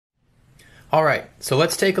All right, so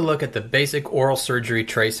let's take a look at the basic oral surgery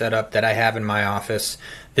tray setup that I have in my office.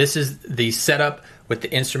 This is the setup with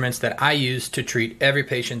the instruments that I use to treat every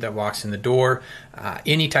patient that walks in the door.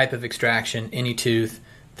 Any type of extraction, any tooth,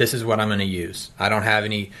 this is what I'm going to use. I don't have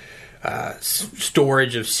any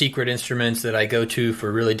storage of secret instruments that I go to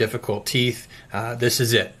for really difficult teeth. This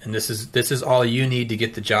is it, and this is all you need to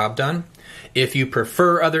get the job done. If you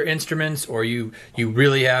prefer other instruments, or you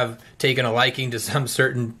really have taken a liking to some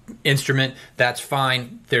certain instrument, that's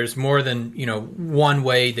fine. There's more than one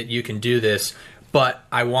way that you can do this. But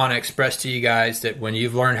I want to express to you guys that when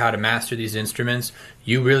you've learned how to master these instruments,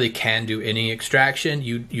 you really can do any extraction.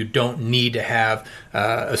 You don't need to have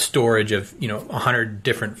a storage of 100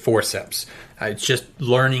 different forceps. It's just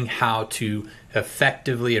learning how to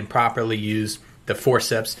effectively and properly use the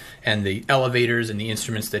forceps and the elevators and the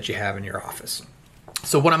instruments that you have in your office.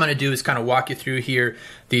 So what I'm going to do is kind of walk you through here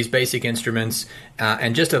these basic instruments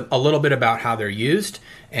and just a little bit about how they're used,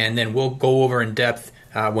 and then we'll go over in depth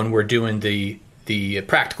when we're doing the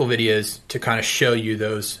practical videos to kind of show you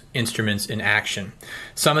those instruments in action.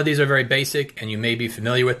 Some of these are very basic and you may be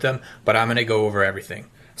familiar with them, but I'm going to go over everything.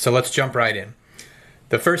 So let's jump right in.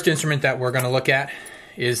 The first instrument that we're going to look at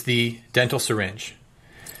is the dental syringe.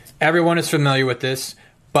 Everyone is familiar with this,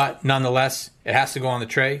 but nonetheless, it has to go on the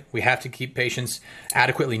tray. We have to keep patients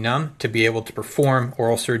adequately numb to be able to perform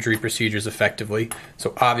oral surgery procedures effectively.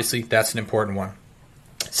 So obviously, that's an important one.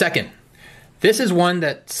 Second, this is one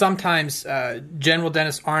that sometimes general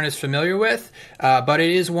dentists aren't as familiar with, but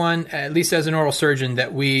it is one, at least as an oral surgeon,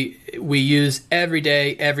 that we use every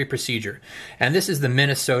day, every procedure. And this is the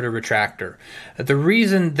Minnesota retractor. The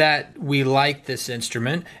reason that we like this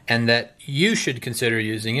instrument and that you should consider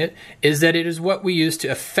using it is that it is what we use to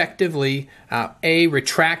effectively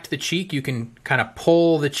retract the cheek. You can kind of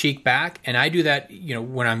pull the cheek back, and I do that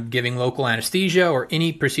when I'm giving local anesthesia or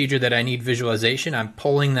any procedure that I need visualization. I'm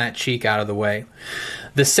pulling that cheek out of the way.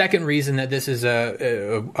 The second reason that this is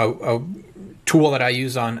a tool that I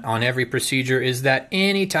use on every procedure is that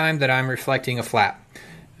any time that I'm reflecting a flap,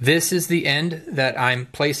 this is the end that I'm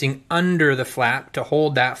placing under the flap to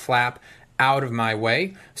hold that flap out of my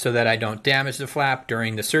way so that I don't damage the flap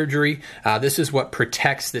during the surgery. This is what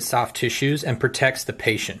protects the soft tissues and protects the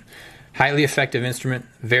patient. Highly effective instrument,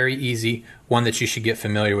 very easy, one that you should get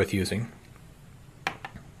familiar with using.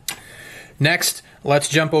 Next, let's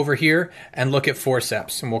jump over here and look at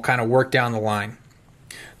forceps, and we'll kind of work down the line.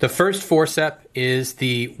 The first forcep is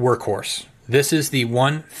the workhorse. This is the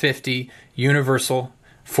 150 universal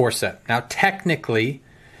forcep. Now, technically,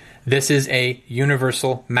 this is a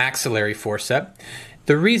universal maxillary forcep.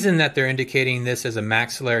 The reason that they're indicating this as a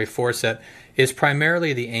maxillary forcep is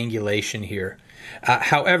primarily the angulation here.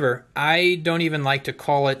 However, I don't even like to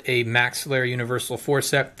call it a maxillary universal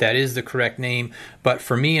forcep. That is the correct name, but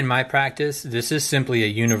for me in my practice, this is simply a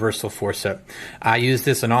universal forcep. I use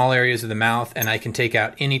this in all areas of the mouth, and I can take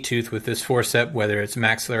out any tooth with this forcep, whether it's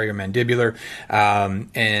maxillary or mandibular,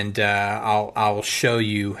 and I'll show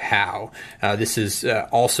you how. This is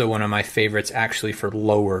also one of my favorites actually for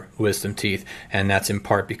lower wisdom teeth, and that's in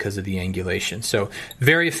part because of the angulation. So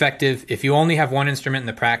very effective. If you only have one instrument in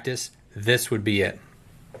the practice, this would be it.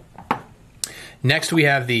 Next, we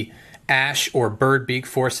have the ash or bird beak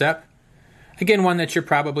forcep. Again, one that you're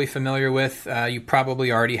probably familiar with. You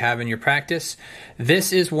probably already have in your practice.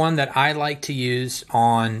 This is one that I like to use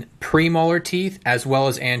on premolar teeth as well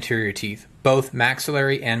as anterior teeth, both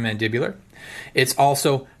maxillary and mandibular. It's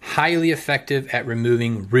also highly effective at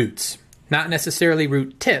removing roots. Not necessarily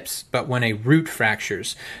root tips, but when a root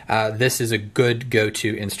fractures, this is a good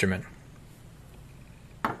go-to instrument.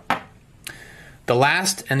 The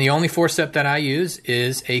last and the only forcep that I use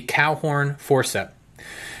is a cowhorn forcep.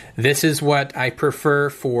 This is what I prefer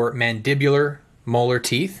for mandibular molar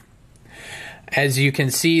teeth. As you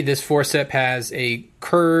can see, this forcep has a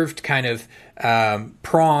curved kind of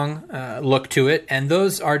prong look to it, and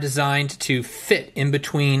those are designed to fit in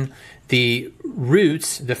between the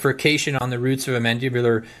roots, the furcation on the roots of a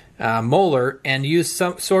mandibular molar, and use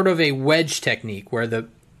some sort of a wedge technique where the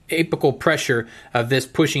apical pressure of this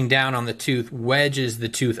pushing down on the tooth wedges the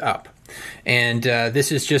tooth up. And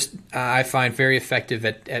this is just, I find, very effective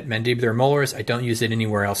at mandibular molars. I don't use it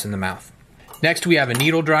anywhere else in the mouth. Next, we have a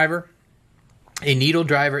needle driver. A needle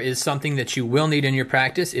driver is something that you will need in your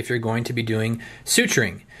practice if you're going to be doing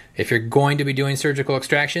suturing. If you're going to be doing surgical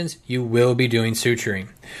extractions, you will be doing suturing.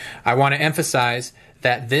 I want to emphasize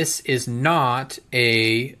that this is not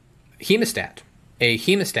a hemostat. A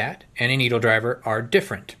hemostat and a needle driver are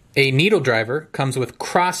different. A needle driver comes with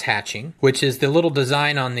cross-hatching, which is the little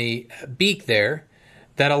design on the beak there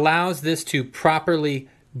that allows this to properly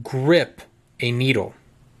grip a needle.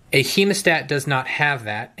 A hemostat does not have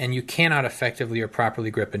that, and you cannot effectively or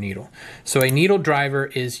properly grip a needle. So a needle driver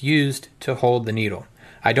is used to hold the needle.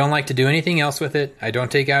 I don't like to do anything else with it. I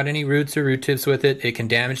don't take out any roots or root tips with it. It can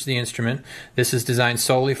damage the instrument. This is designed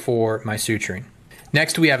solely for my suturing.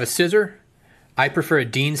 Next, we have a scissor. I prefer a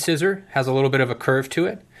Dean scissor. Has a little bit of a curve to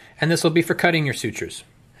it. And this will be for cutting your sutures.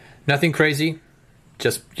 Nothing crazy.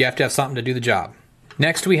 Just you have to have something to do the job.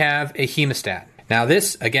 Next, we have a hemostat. Now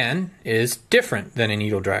this, again, is different than a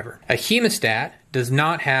needle driver. A hemostat does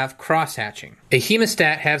not have cross-hatching. A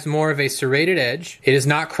hemostat has more of a serrated edge. It is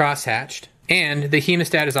not cross-hatched. And the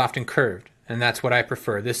hemostat is often curved, and that's what I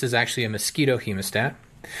prefer. This is actually a mosquito hemostat.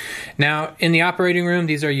 Now, in the operating room,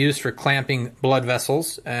 these are used for clamping blood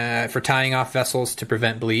vessels, for tying off vessels to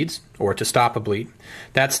prevent bleeds or to stop a bleed.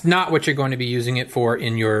 That's not what you're going to be using it for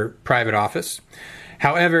in your private office.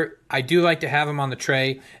 However, I do like to have them on the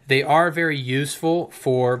tray. They are very useful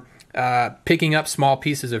for picking up small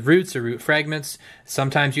pieces of roots or root fragments.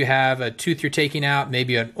 Sometimes you have a tooth you're taking out,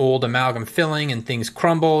 maybe an old amalgam filling, and things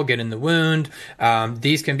crumble, get in the wound.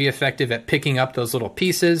 These can be effective at picking up those little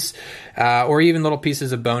pieces, or even little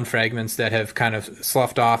pieces of bone fragments that have kind of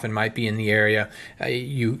sloughed off and might be in the area.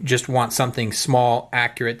 You just want something small,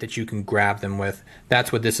 accurate, that you can grab them with.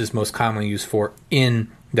 That's what this is most commonly used for in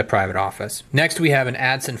the private office. Next, we have an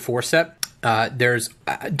Adson forceps. There's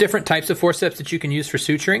different types of forceps that you can use for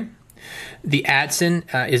suturing. The Adson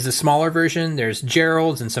is the smaller version. There's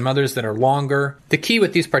Gerald's and some others that are longer. The key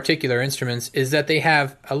with these particular instruments is that they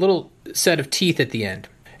have a little set of teeth at the end.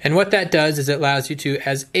 And what that does is it allows you to,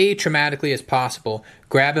 as atraumatically as possible,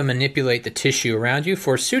 grab and manipulate the tissue around you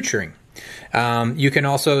for suturing. You can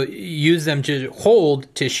also use them to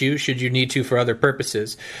hold tissue should you need to for other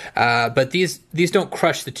purposes. But these don't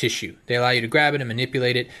crush the tissue. They allow you to grab it and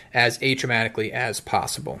manipulate it as atraumatically as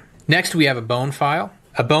possible. Next, we have a bone file.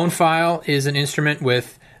 A bone file is an instrument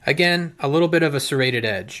with, again, a little bit of a serrated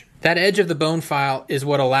edge. That edge of the bone file is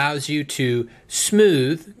what allows you to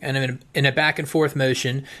smooth, and in a back and forth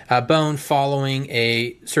motion, a bone following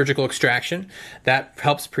a surgical extraction. That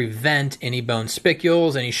helps prevent any bone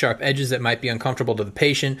spicules, any sharp edges that might be uncomfortable to the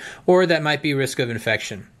patient, or that might be risk of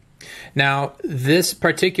infection. Now, this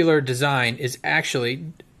particular design is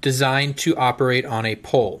actually designed to operate on a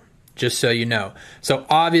pole, just so you know. So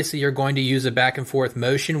obviously you're going to use a back and forth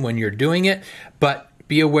motion when you're doing it, but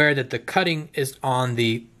be aware that the cutting is on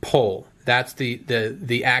the pole. That's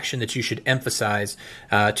the action that you should emphasize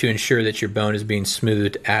to ensure that your bone is being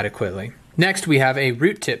smoothed adequately. Next, we have a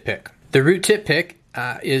root tip pick. The root tip pick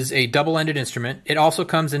is a double-ended instrument. It also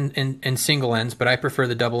comes in single ends, but I prefer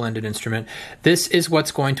the double-ended instrument. This is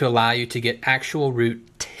what's going to allow you to get actual root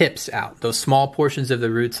tips out, those small portions of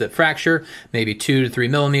the roots that fracture, maybe 2 to 3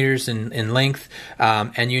 millimeters in length,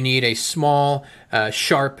 and you need a small,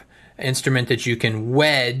 sharp instrument that you can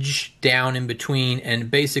wedge down in between and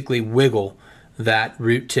basically wiggle that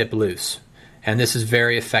root tip loose. And this is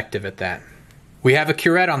very effective at that. We have a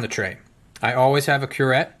curette on the tray. I always have a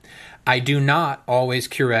curette. I do not always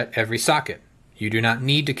curette every socket. You do not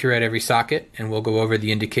need to curette every socket, and we'll go over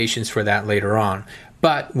the indications for that later on.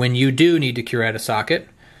 But when you do need to curette a socket,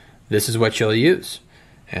 this is what you'll use.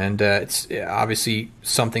 And it's obviously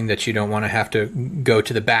something that you don't want to have to go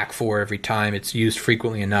to the back for every time. It's used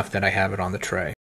frequently enough that I have it on the tray.